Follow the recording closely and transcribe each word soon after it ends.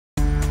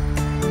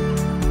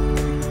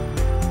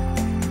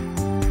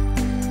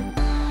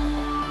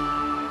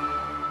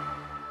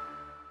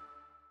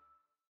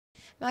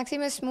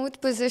Maxime, a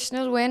smooth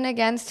positional win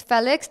against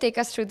Felix. Take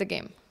us through the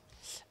game.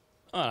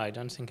 Well, I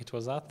don't think it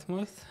was that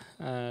smooth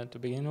to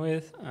begin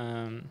with.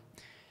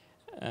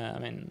 I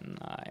mean,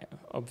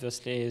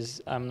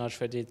 I'm not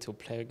ready to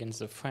play against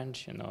the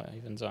French,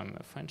 even though I'm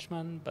a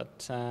Frenchman.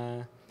 But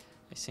I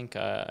think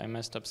I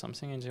messed up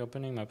something in the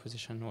opening. My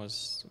position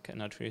was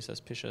not really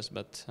suspicious,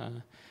 but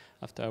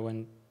after I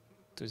went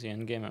to the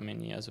end game, I mean,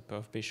 he has a pair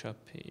of bishop,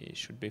 he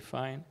should be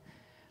fine.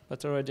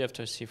 But already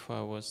after c4,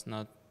 I was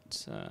not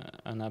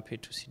unhappy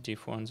to see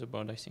d4 on the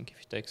board. I think if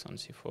he takes on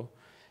c4,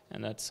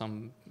 and at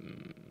some,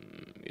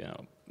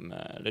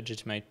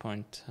 legitimate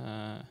point,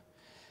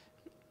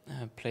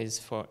 plays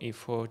for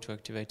e4 to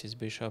activate his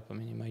bishop. I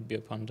mean, he might be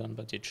a pawn down,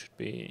 but it should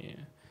be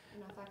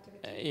Enough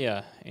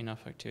activity.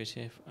 enough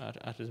activity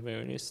at the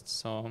very least.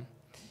 So,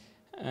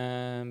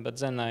 but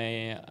then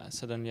I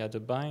suddenly had a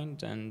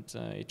bind, and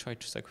he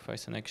tried to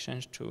sacrifice an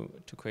exchange to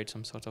create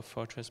some sort of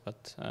fortress,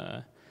 but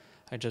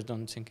I just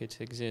don't think it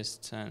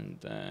exists.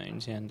 And in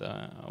the end,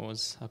 I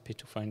was happy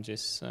to find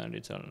this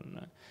little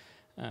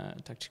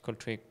tactical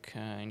trick,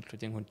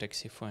 including would take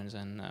c4, and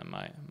then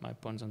my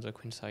pawns on the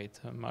queen side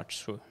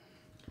marched through.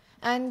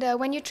 And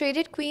when you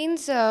traded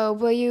queens,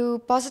 were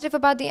you positive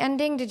about the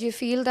ending? Did you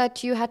feel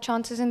that you had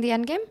chances in the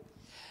endgame?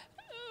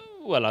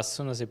 Well, as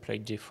soon as he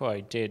played d4, I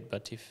did,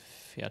 but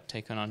if he had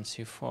taken on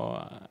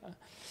c4,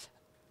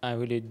 I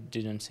really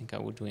didn't think I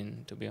would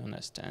win, to be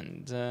honest.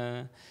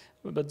 And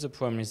but the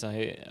problem is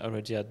I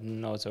already had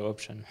no other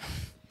option.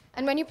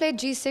 And when you played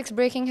g6,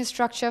 breaking his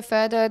structure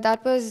further,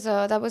 that was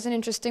an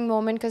interesting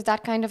moment because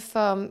that kind of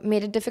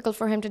made it difficult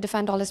for him to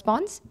defend all his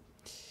pawns.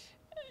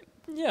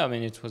 Yeah, I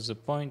mean, it was the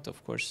point,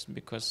 of course,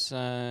 because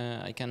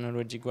I can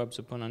already grab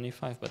the pawn on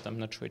e5, but I'm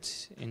not sure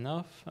it's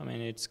enough. I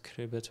mean, it's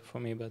clearly better for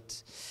me,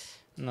 but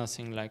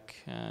nothing like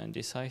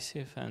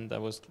decisive, and I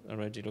was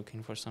already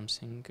looking for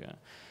something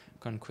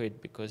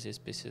concrete because his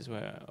pieces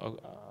were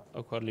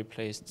awkwardly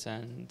placed,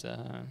 and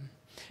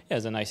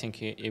then I think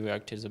he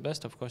reacted the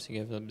best. Of course, he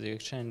gave up the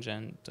exchange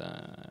and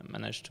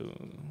managed to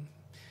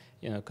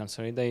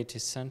consolidate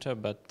his center,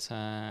 but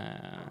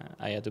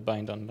I had a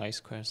bind on light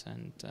squares,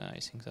 and I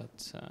think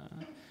that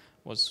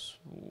was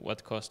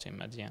what cost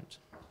him at the end.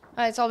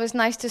 It's always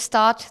nice to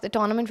start the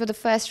tournament with a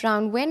first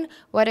round win.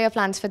 What are your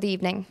plans for the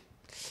evening?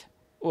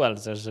 Well,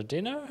 there's a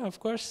dinner, of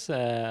course.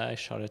 I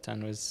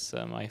charlatan with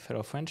my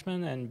fellow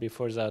Frenchmen, and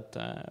before that,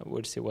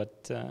 we'll see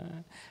what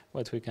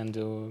we can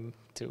do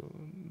to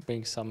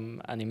bring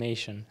some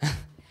animation.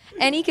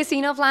 Any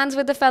casino plans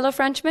with the fellow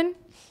Frenchmen?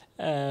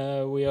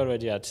 We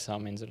already had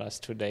some in the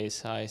last 2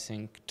 days. I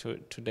think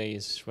today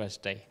is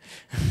rest day.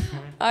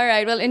 All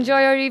right, well,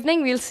 enjoy your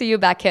evening. We'll see you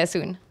back here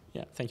soon.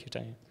 Yeah, thank you,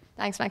 Tania.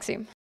 Thanks,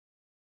 Maxime.